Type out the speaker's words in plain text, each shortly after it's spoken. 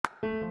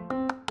Hey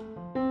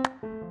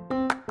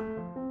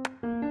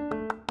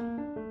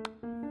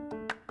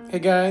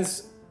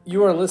guys,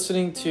 you are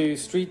listening to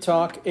Street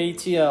Talk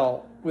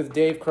ATL with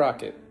Dave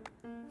Crockett.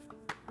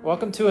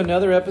 Welcome to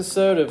another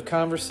episode of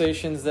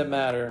Conversations That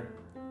Matter,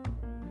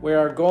 where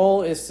our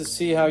goal is to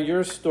see how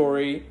your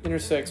story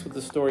intersects with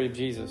the story of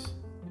Jesus.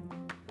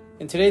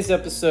 In today's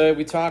episode,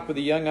 we talk with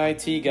a young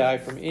IT guy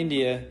from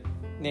India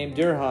named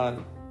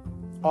Durhan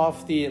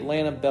off the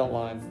Atlanta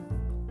Beltline.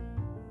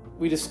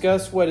 We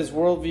discuss what his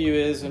worldview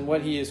is and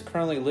what he is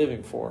currently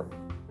living for.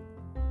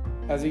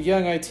 As a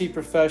young IT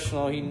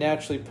professional, he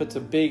naturally puts a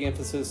big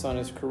emphasis on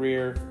his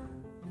career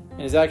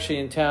and is actually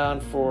in town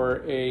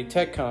for a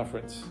tech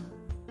conference.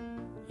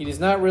 He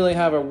does not really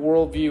have a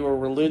worldview or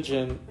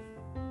religion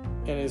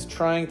and is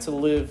trying to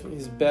live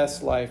his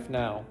best life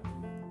now.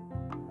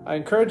 I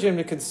encourage him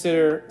to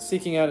consider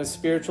seeking out his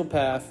spiritual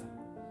path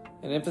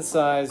and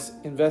emphasize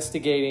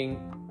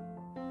investigating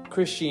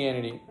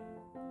Christianity.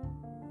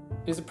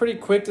 It's a pretty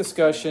quick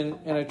discussion,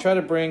 and I try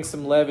to bring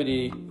some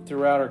levity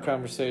throughout our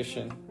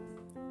conversation.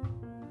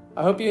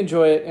 I hope you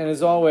enjoy it, and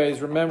as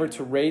always, remember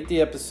to rate the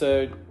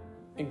episode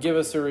and give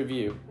us a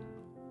review.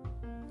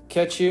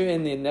 Catch you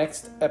in the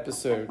next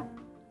episode.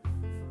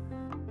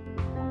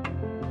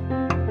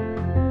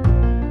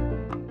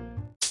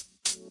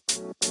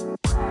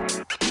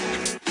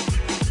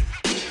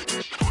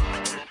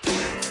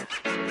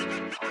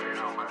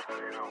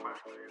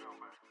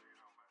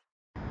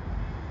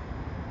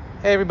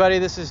 Hey everybody,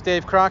 this is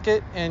Dave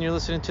Crockett, and you're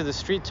listening to the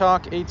Street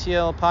Talk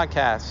ATL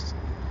podcast.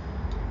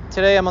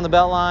 Today I'm on the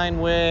Beltline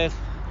with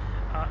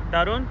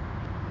Durhan.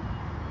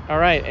 All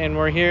right, and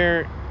we're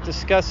here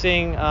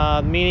discussing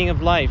the meaning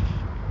of life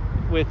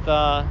with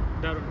Durhan.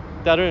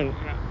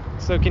 Yeah.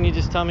 So can you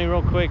just tell me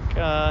real quick,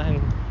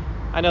 and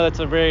I know that's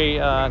a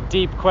very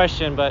deep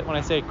question, but when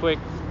I say quick,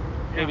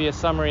 maybe a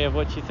summary of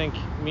what you think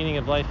meaning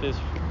of life is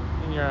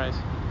in your eyes.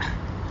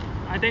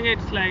 I think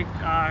it's like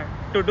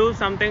to do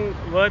something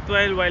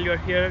worthwhile while you're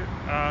here,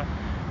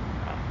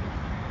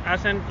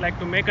 as in like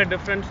to make a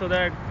difference so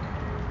that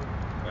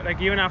like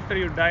even after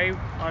you die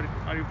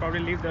or you probably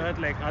leave the earth,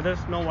 like others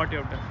know what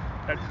you've done.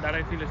 That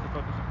I feel is the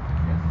purpose.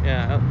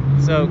 Yeah.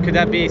 So could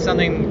that be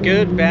something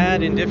good,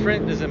 bad,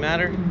 indifferent? Does it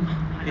matter?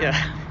 Yeah.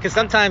 Because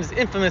sometimes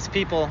infamous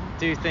people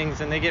do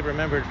things and they get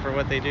remembered for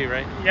what they do,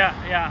 right? Yeah.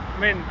 I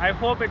mean, I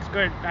hope it's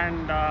good,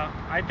 and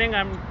I think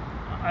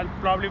I'll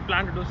probably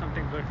plan to do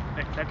something good.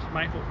 Like that's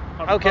my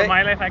hope. For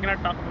my life, I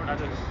cannot talk about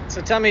others.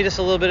 So tell me just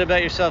a little bit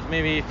about yourself,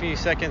 maybe a few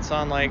seconds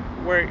on like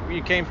where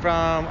you came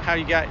from, how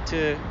you got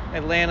to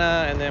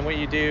Atlanta, and then what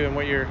you do and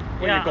what your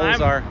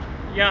goals are.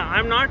 Yeah,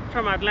 I'm not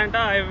from Atlanta.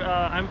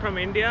 I'm from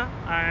India,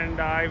 and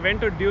I went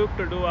to Duke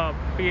to do a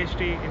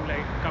PhD in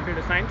like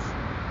computer science.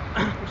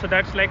 So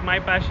that's like my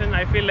passion.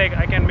 I feel like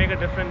I can make a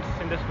difference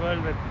in this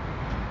world with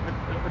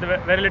the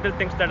very little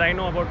things that I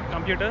know about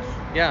computers.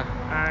 Yeah,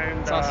 and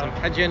that's awesome.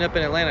 How'd you end up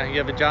in Atlanta? You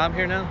have a job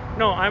here now?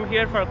 No, I'm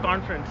here for a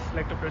conference,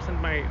 like to present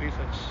my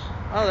research.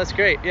 Oh, that's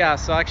great. Yeah,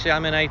 so actually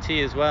I'm in IT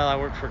as well. I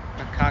work for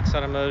Cox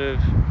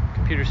Automotive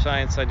Computer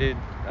Science. I did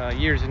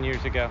years and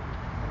years ago.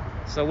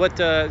 So what,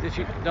 if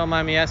you don't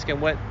mind me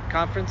asking, what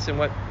conference and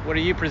what are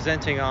you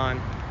presenting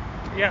on?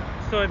 Yeah,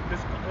 so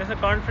there's a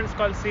conference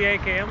called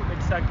CIKM.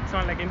 It's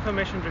on like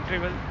information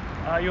retrieval.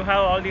 You have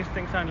all these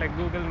things on like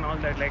Google and all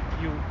that. Like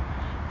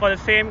for the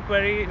same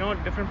query,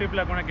 different people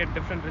are going to get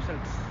different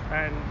results,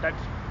 and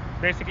that's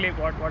basically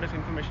what is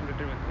information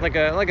retrieval.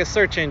 Like a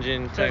search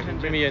engine type,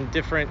 maybe a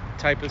different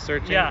type of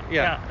search engine.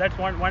 Yeah. That's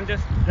one.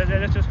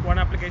 There's just one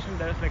application.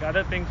 There's like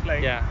other things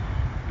like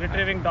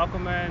retrieving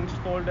documents,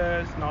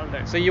 folders, and all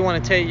that. So you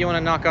want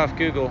to knock off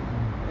Google,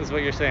 is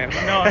what you're saying?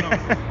 No.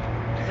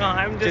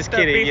 I'm just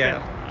kidding. A peasant.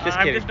 Yeah, just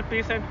I'm kidding. just a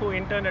peasant who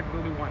interned at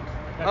Google once.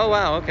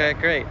 Wow. Okay,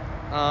 great.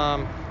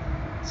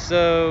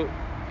 So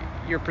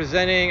you're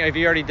presenting. Have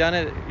you already done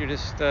it? You're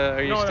just.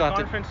 Are you no, still the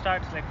conference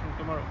starts like from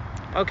tomorrow.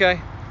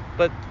 Okay,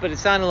 but it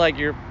sounded like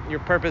your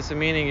purpose and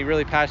meaning. You're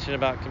really passionate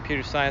about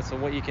computer science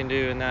and what you can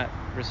do in that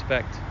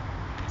respect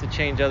to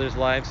change others'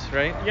 lives,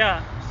 right?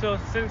 Yeah. So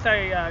since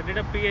I did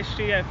a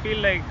PhD, I feel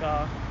like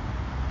I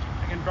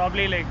can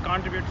probably like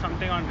contribute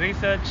something on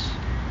research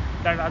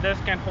that others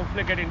can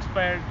hopefully get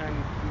inspired, and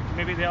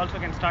maybe they also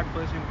can start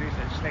pursuing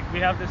research. Like we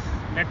have this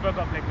network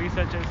of like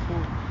researchers who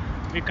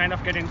we kind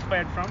of get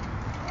inspired from.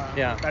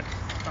 That's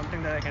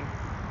something that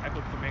I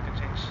hope to make a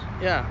change.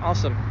 Yeah,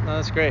 awesome. No,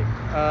 that's great.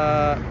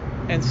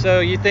 And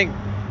so you think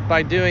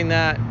by doing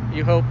that,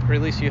 you hope, or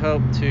at least you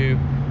hope, to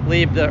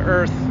leave the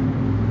earth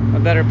a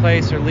better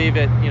place, or leave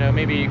it,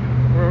 maybe.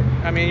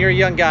 You're a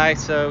young guy,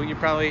 so you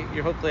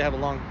hopefully have a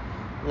long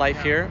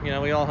life here.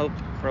 We all hope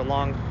for a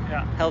long,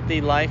 healthy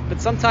life,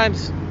 but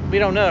sometimes we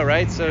don't know,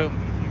 right? So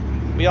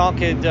we all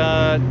could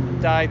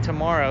die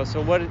tomorrow.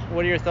 So what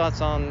are your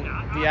thoughts on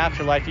the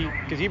afterlife?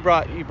 Because you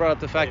brought up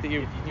the fact that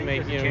you're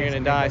going to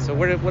die. So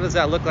what does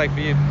that look like for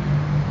you?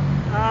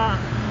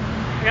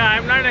 Yeah,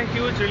 I'm not a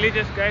huge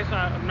religious guy, so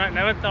I've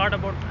never thought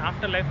about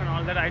afterlife and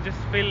all that. I just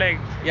feel like...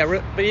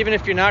 Yeah, but even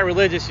if you're not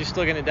religious, you're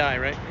still going to die,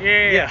 right?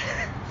 Yeah.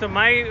 So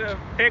my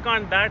take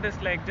on that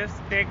is like just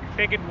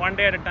take it one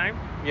day at a time.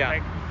 Yeah.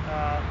 Like,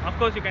 of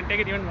course you can take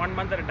it even 1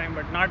 month at a time,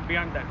 but not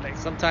beyond that. Like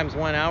Sometimes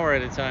 1 hour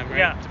at a time, right?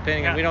 Yeah,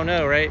 Depending on, yeah. we don't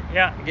know, right?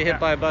 Yeah, You get hit yeah.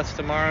 by a bus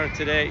tomorrow,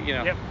 today, you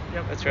know. Yep.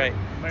 That's right.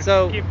 But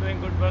So keep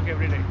doing good work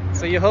every day.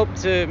 So you hope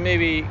to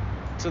maybe,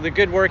 so the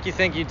good work you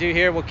think you do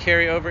here will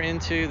carry over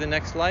into the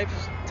next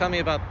life? Tell me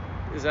about,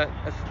 is that?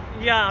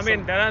 Yeah, I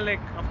mean, there are like,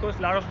 of course,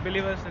 a lot of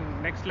believers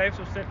in next life.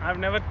 So I've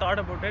never thought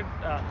about it.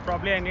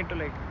 Probably I need to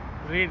like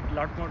read a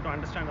lot more to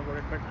understand about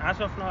it. But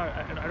as of now,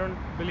 I don't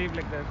believe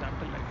like there's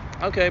afterlife.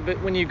 Okay,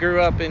 but when you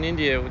grew up in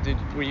India,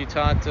 were you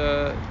taught,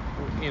 a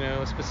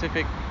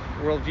specific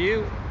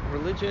worldview,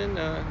 religion?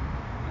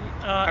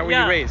 How were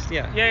you raised?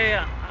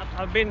 Yeah.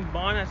 I've been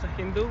born as a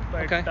Hindu,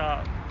 but Okay.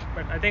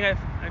 but I think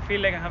I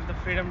feel like I have the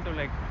freedom to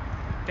like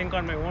think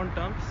on my own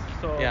terms.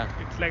 So Yeah.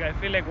 it's like I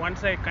feel like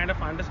once I kind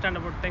of understand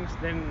about things,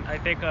 then I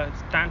take a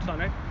stance on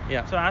it.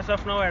 Yeah. So as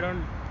of now,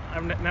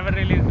 I've never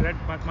really read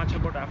much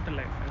about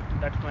afterlife,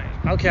 and that's my.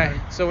 Okay,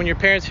 so when your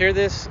parents hear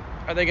this,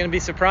 are they going to be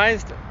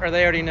surprised, or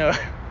they already know?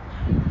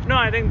 No,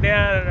 I think they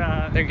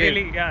are They're good.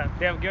 really,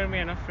 they have given me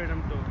enough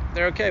freedom to.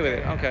 They're okay with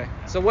it. Yeah. Okay.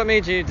 So what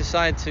made you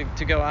decide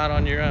to go out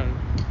on your own?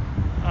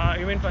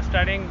 You mean for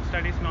studies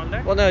and all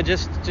that? Well, no,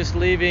 just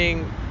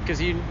leaving,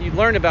 because you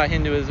learned about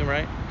Hinduism,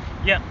 right?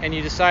 Yeah. And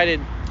you decided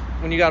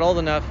when you got old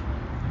enough,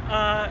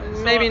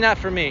 maybe not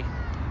for me.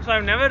 So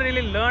I've never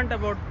really learned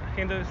about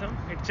Hinduism.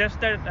 It's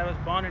just that I was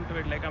born into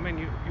it. Like, I mean,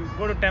 you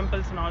go to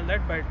temples and all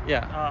that, but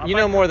Yeah. You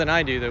know more than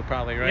I do, though,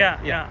 probably, right?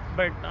 Yeah.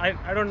 But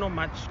I don't know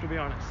much, to be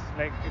honest.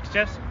 Like, it's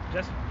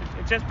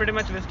just pretty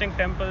much visiting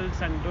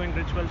temples and doing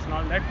rituals and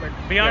all that. But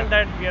beyond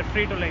that, we are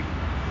free to like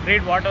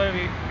read whatever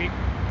we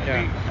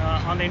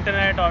on the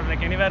internet or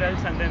like anywhere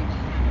else, and then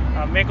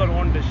make our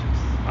own decisions.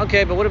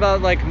 Okay, but what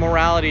about like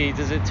morality?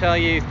 Does it tell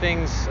you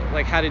things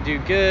like how to do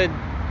good,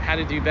 how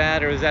to do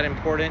bad, or is that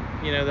important?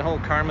 The whole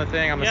karma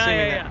thing. I'm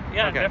assuming that.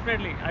 Yeah, Okay.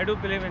 definitely. I do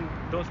believe in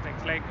those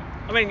things. Like,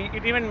 I mean,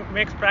 it even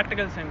makes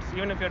practical sense,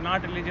 even if you're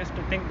not religious,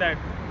 to think that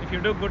if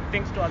you do good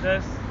things to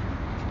others,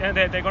 then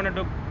they're gonna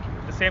do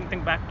the same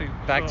thing back to you.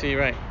 Back to you,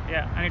 right?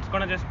 Yeah, and it's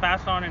gonna just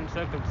pass on in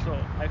circles. So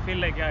I feel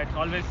like it's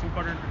always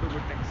important to do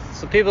good things.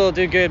 So people will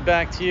do good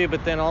back to you,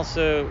 but then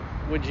also,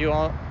 would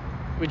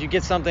you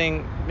get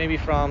something maybe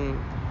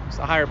from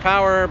a higher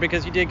power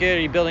because you did good?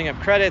 Are you building up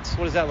credits?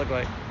 What does that look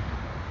like?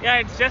 Yeah,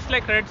 it's just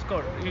like credit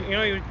score.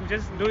 You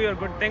just do your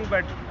good thing,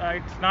 but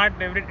it's not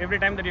every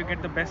time that you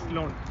get the best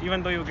loan,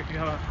 even though you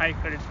have a high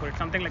credit score. It's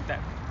something like that.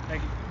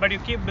 Like, but you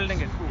keep building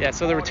it. Yeah.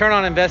 So the return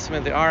on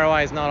investment, the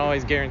ROI, is not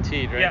always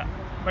guaranteed, right? Yeah,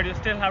 but you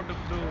still have to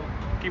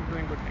keep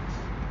doing good things.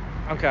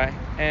 Okay.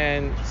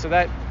 And so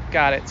that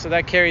got it. So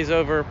that carries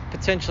over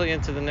potentially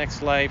into the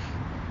next life,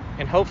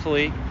 and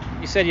hopefully,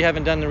 you said you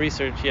haven't done the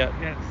research yet.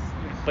 Yes.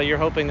 But you're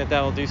hoping that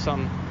will do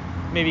something,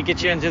 maybe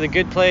get you into the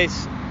good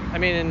place. I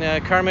mean, in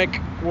the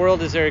karmic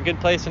world, is there a good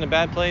place and a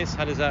bad place?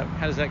 How does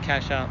that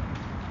cash out?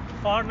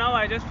 For now,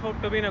 I just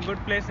hope to be in a good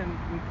place in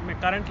my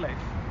current life.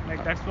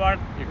 Like, that's what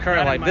your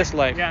current life, this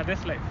life. Yeah,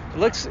 this life.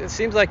 It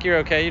seems like you're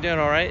okay. You're doing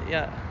all right.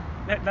 Yeah.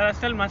 There are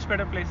still much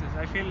better places.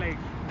 I feel like.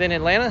 Than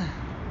Atlanta?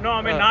 No,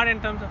 I mean not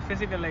in terms of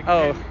physical. Like.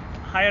 Oh.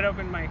 Higher up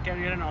in my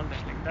career and all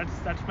that. Like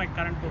that's my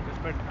current focus.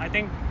 But I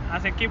think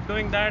as I keep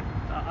doing that,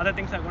 other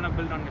things are gonna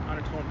build on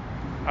its own.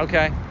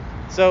 Okay.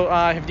 So,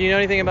 do you know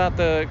anything about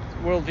the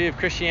worldview of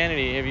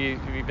Christianity? Have you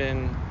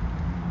been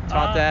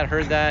taught that,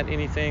 heard that,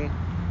 anything?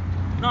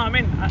 No, I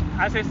mean,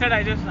 as I said,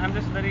 I'm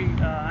just very.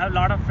 I have a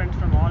lot of friends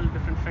from all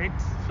different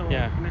faiths. So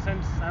in a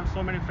sense, I have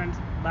so many friends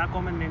back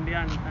home in India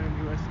and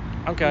in US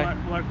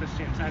who are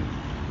Christians, and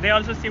they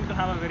also seem to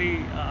have a very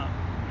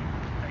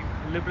like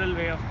liberal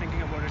way of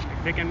thinking about it.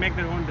 Like, they can make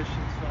their own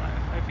decisions. So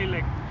I feel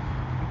like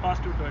I'm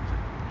positive towards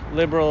it.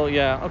 Liberal,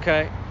 yeah.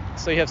 Okay.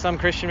 So you have some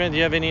Christian men. Do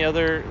you have any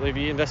other? Have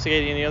you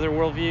investigated any other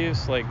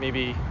worldviews? Like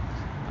maybe,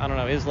 I don't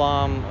know,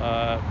 Islam,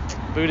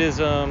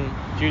 Buddhism,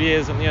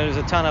 Judaism. There's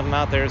a ton of them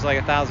out there. There's like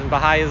 1,000.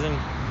 Baha'ism.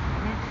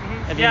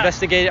 Mm-hmm. Have you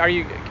investigated? Are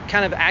you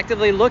kind of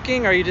actively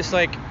looking, or are you just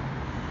like,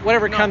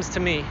 whatever comes to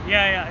me?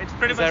 Yeah. It's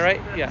pretty much that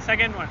right? The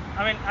second one.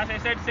 I mean, as I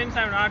said, since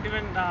I'm not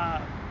even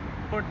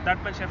put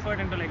that much effort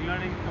into like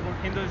learning about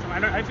Hinduism,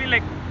 I feel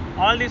like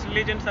all these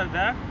religions are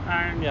there,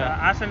 and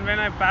as and when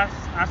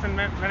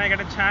when I get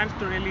a chance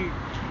to really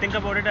think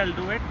about it, I'll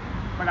do it.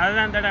 But other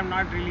than that, I'm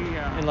not really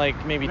in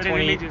like maybe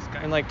 20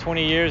 guy. In like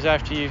 20 years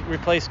after you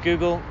replace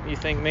Google, you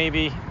think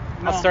maybe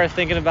I'll start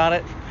thinking about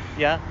it?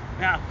 Yeah.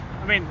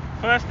 I mean,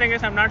 first thing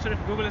is I'm not sure if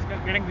Google is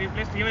getting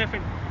replaced. Even if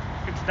it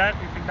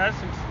does,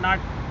 it's not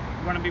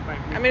going to be by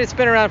me. I mean, it's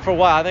been around for a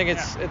while. I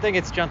think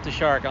it's jumped the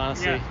shark,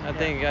 honestly. I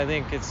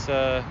think it's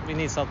we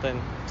need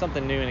something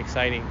new and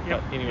exciting.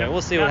 But anyway,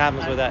 we'll see what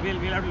happens with that. We'll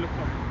have to look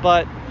for it.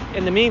 But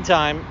in the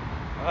meantime,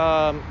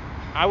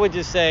 I would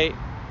just say,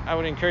 I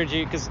would encourage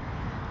you, because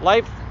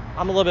life,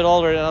 I'm a little bit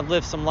older and I've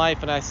lived some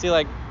life, and I see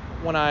like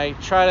when I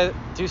try to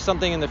do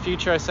something in the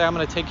future, I say I'm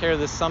going to take care of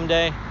this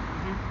someday.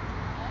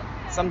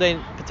 Someday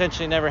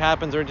potentially never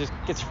happens, or it just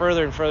gets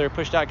further and further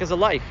pushed out because of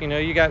life.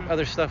 You got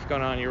other stuff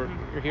going on. You're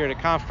here at a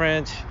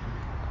conference.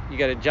 you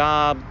got a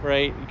job,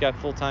 right? You got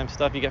full-time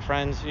stuff, you got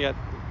friends, you got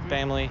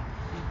family.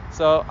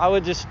 So I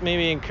would just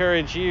maybe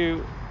encourage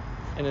you,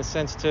 in a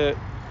sense, to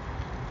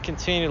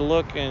continue to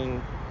look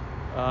and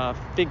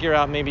figure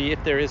out maybe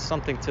if there is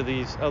something to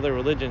these other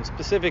religions.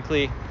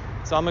 Specifically,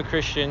 so I'm a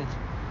Christian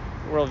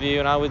worldview,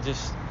 and I would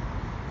just,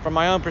 from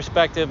my own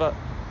perspective,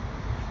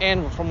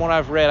 and from what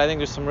I've read, I think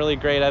there's some really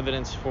great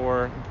evidence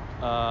for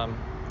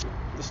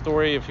the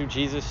story of who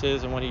Jesus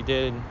is and what he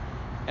did.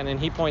 And then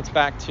he points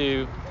back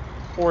to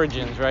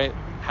origins, right?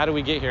 How do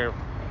we get here?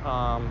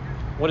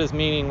 What is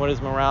meaning? What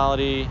is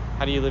morality?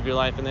 How do you live your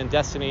life? And then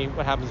destiny,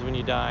 what happens when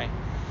you die?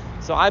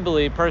 So I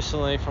believe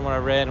personally, from what I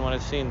read and what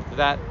I've seen,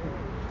 that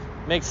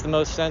makes the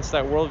most sense,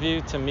 that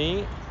worldview, to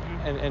me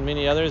and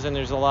many others. And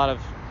there's a lot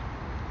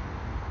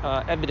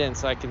of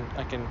evidence I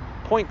can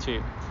point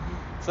to.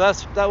 So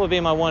that would be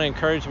my one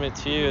encouragement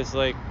to you, is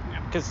like,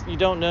 because you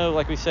don't know,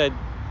 like we said,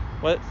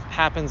 what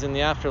happens in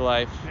the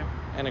afterlife.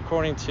 And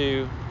according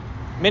to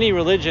many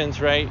religions,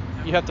 right,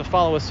 you have to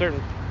follow a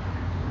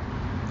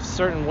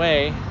certain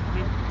way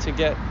to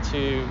get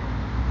to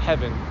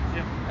heaven.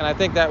 And I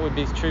think that would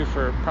be true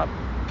for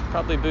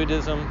probably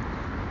Buddhism,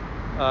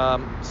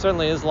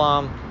 certainly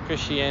Islam,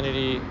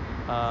 Christianity,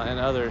 and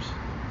others.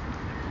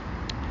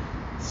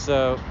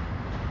 So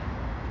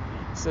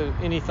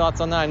any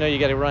thoughts on that? I know you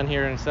got to run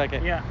here in a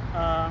second.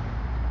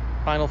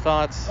 Final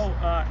thoughts?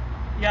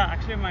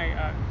 Actually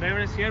my driver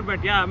is here,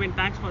 but I mean,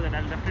 thanks for that.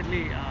 I'll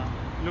definitely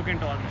look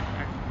into all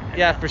that.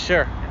 Yeah, for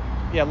sure.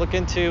 Look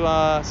into,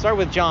 start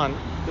with John,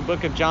 the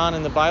book of John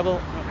in the Bible.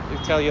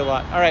 It'll tell you a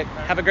lot. All right,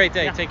 have a great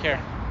day. Take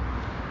care.